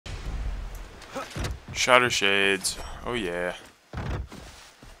Shutter shades. Oh yeah.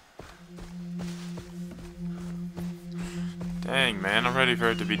 Dang, man, I'm ready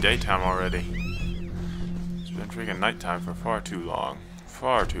for it to be daytime already. It's been freaking nighttime for far too long.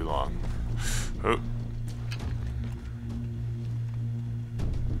 Far too long. Oh.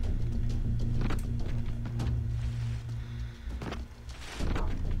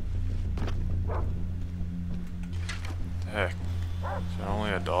 The heck? Is that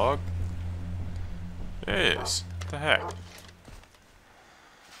only a dog? It is. What the heck?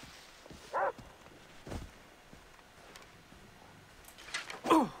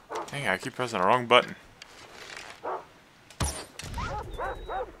 Dang, I keep pressing the wrong button.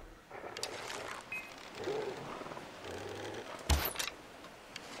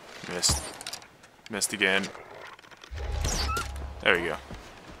 Missed. Missed again. There we go.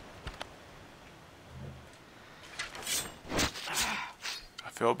 I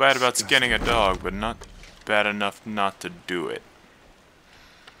feel bad about skinning a dog, but not bad enough not to do it.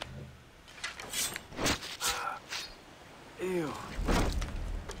 Ew.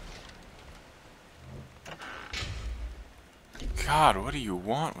 God, what do you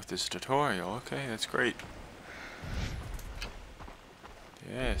want with this tutorial? Okay, that's great.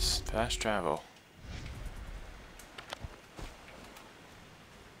 Yes, fast travel.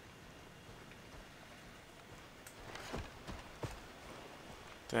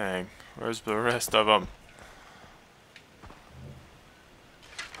 Dang, where's the rest of them?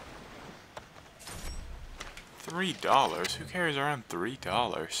 $3? Who carries around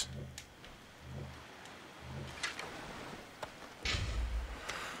 $3?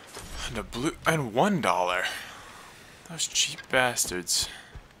 And a blue and $1. Those cheap bastards.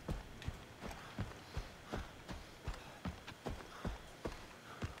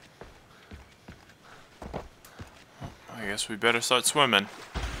 I guess we better start swimming.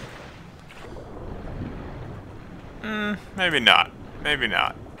 Maybe not. Maybe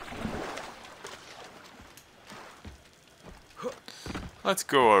not. Let's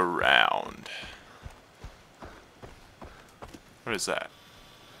go around. What is that?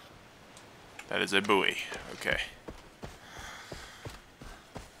 That is a buoy. Okay.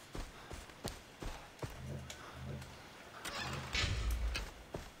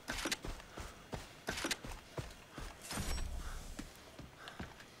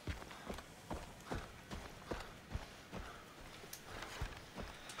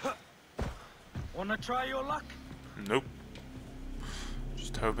 Wanna try your luck? Nope.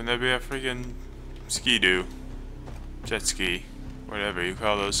 Just hoping there'd be a freaking ski-doo. Jet ski. Whatever you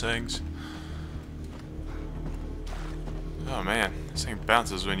call those things. Oh man, this thing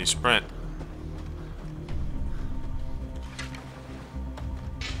bounces when you sprint.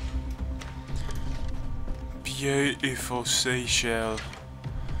 Beautiful seashell.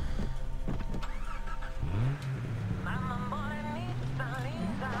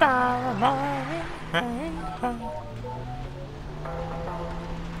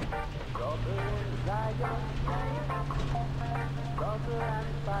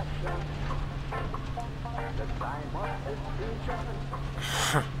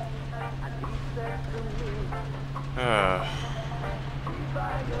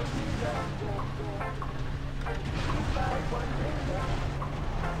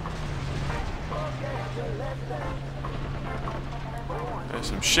 There's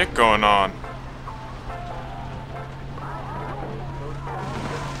some shit going on.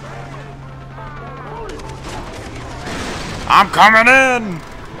 I'm coming in!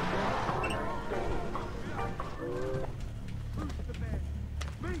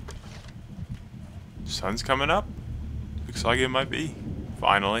 Sun's coming up. Looks like it might be.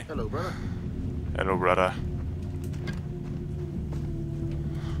 Finally. Hello, brother. Hello, brother.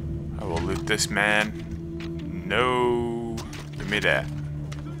 I will loot this man. No. Give me that.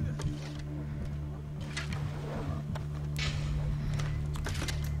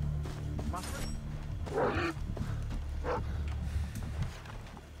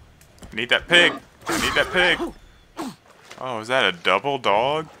 I need that pig. I need that pig. Oh, is that a double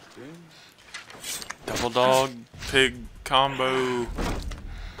dog? Double dog pig combo.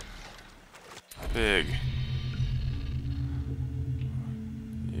 Pig.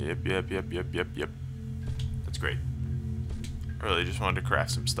 Yep. That's great. I really just wanted to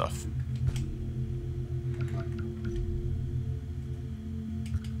craft some stuff.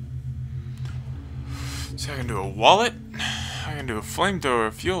 So I can do a wallet. I can do a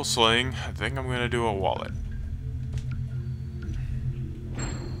flamethrower fuel sling. I think I'm gonna do a wallet.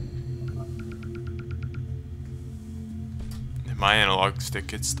 And my analog stick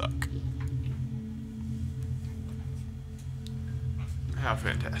gets stuck. How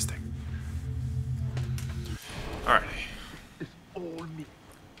fantastic. Alrighty. It's all me.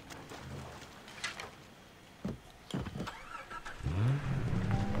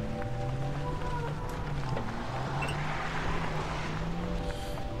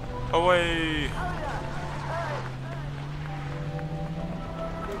 Away!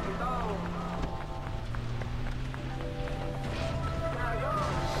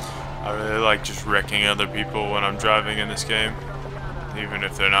 I really like just wrecking other people when I'm driving in this game, even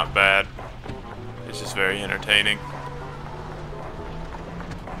if they're not bad. It's just very entertaining.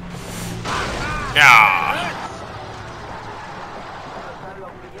 Yeah!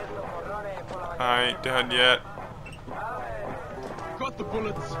 I ain't done yet. Got the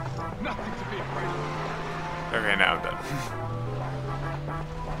bullets. Nothing to be afraid of. Okay, now I'm done.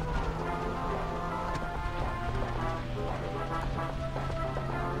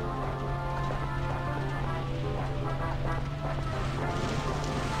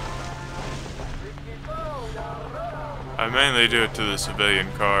 I mainly do it to the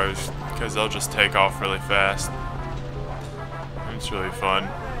civilian cars because they'll just take off really fast. It's really fun.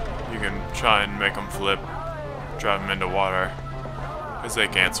 You can try and make them flip, drive them into water because they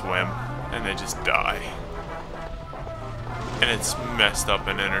can't swim and they just die. And it's messed up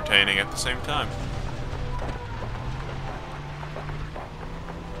and entertaining at the same time.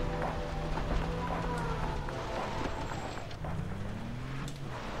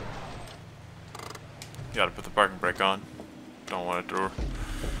 Gotta put the parking brake on. Don't want it to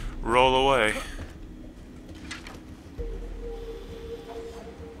roll away.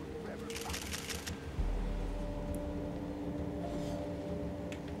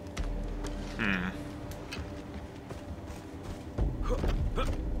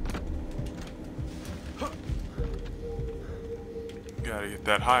 Gotta get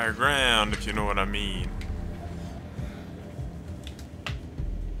that higher ground, if you know what I mean.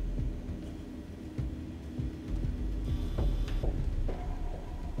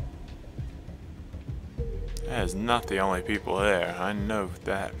 That is not the only people there. I know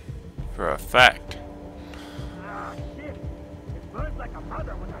that for a fact. Ah, shit. It burns like a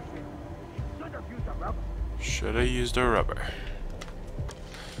mother when I shoot. Should have used a rubber. Should have used a rubber.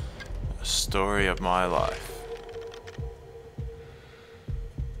 A story of my life.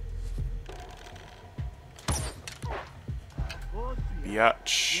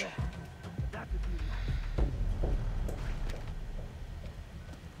 Biatch. That would be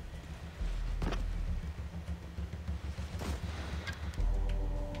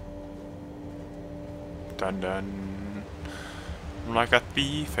Dun dun. I'm like a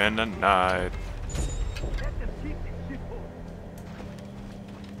thief in the night. Let them keep this shit hold.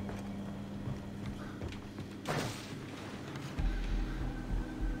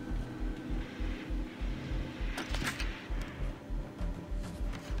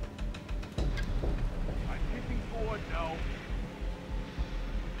 I'm hitting forward now.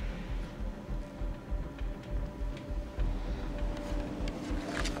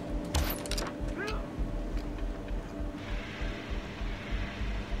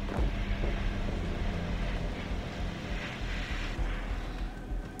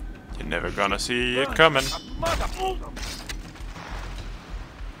 You're never gonna see it coming. Mother!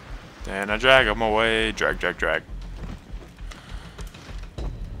 Then I drag him away. Drag, drag, drag.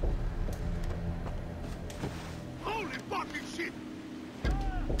 Holy fucking shit!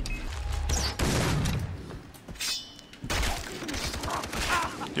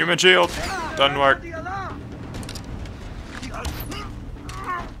 Human shield. Doesn't work. The alarm!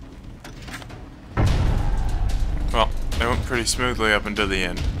 Well, it went pretty smoothly up until the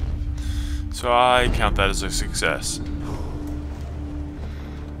end. So I count that as a success. And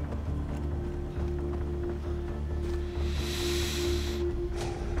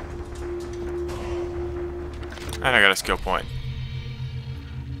I got a skill point.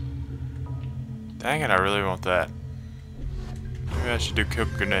 Dang it, I really want that. Maybe I should do kill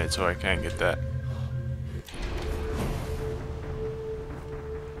grenade so I can get that.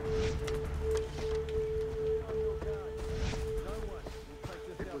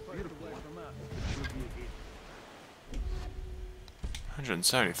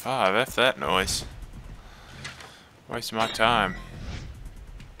 $175, F that noise. Wasting my time.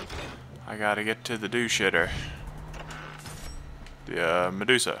 I gotta get to the do-shitter. The,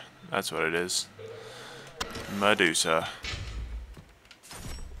 Medusa. That's what it is. Medusa.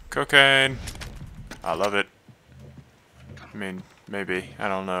 Cocaine. I love it. I mean, maybe. I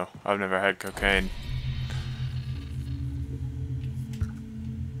don't know. I've never had cocaine.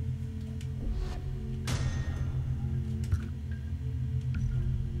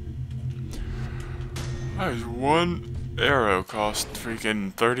 Why does one arrow cost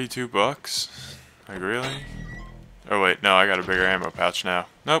freaking $32? Like, really? Oh wait, no, I got a bigger ammo pouch now.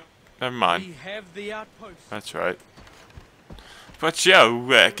 Nope, never mind. We have the outpost. That's right. But your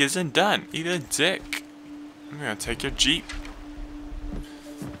work isn't done. Eat a dick. I'm gonna take your Jeep.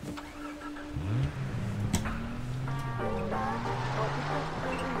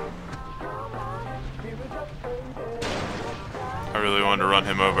 I really wanted to run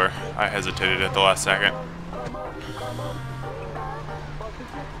him over. I hesitated at the last second.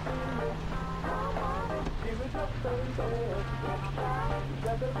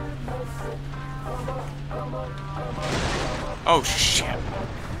 Oh shit.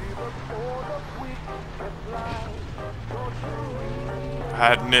 I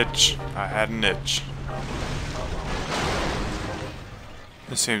had an itch. I had an itch.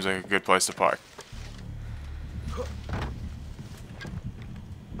 This seems like a good place to park.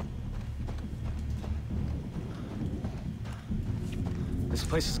 This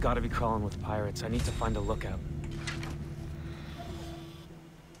place has got to be crawling with pirates. I need to find a lookout.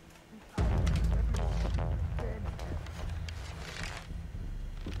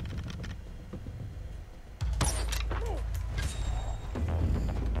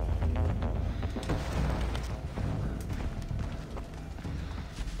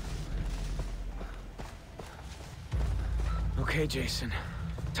 Okay, Jason.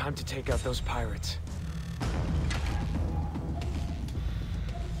 Time to take out those pirates.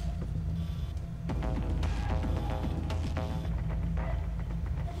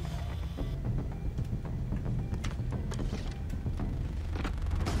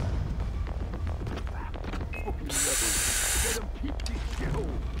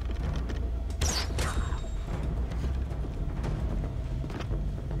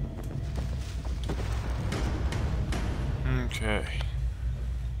 Okay.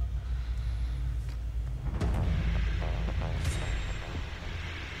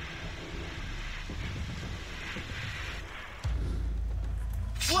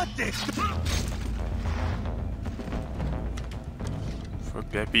 What the?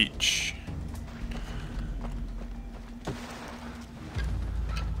 Fuck that beach.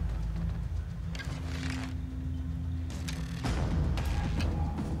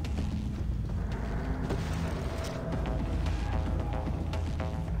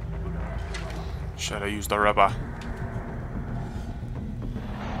 Should I use the rubber?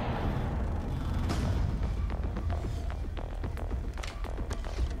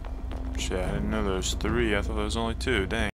 Shit, I didn't know there was 3. I thought there was only 2. Dang.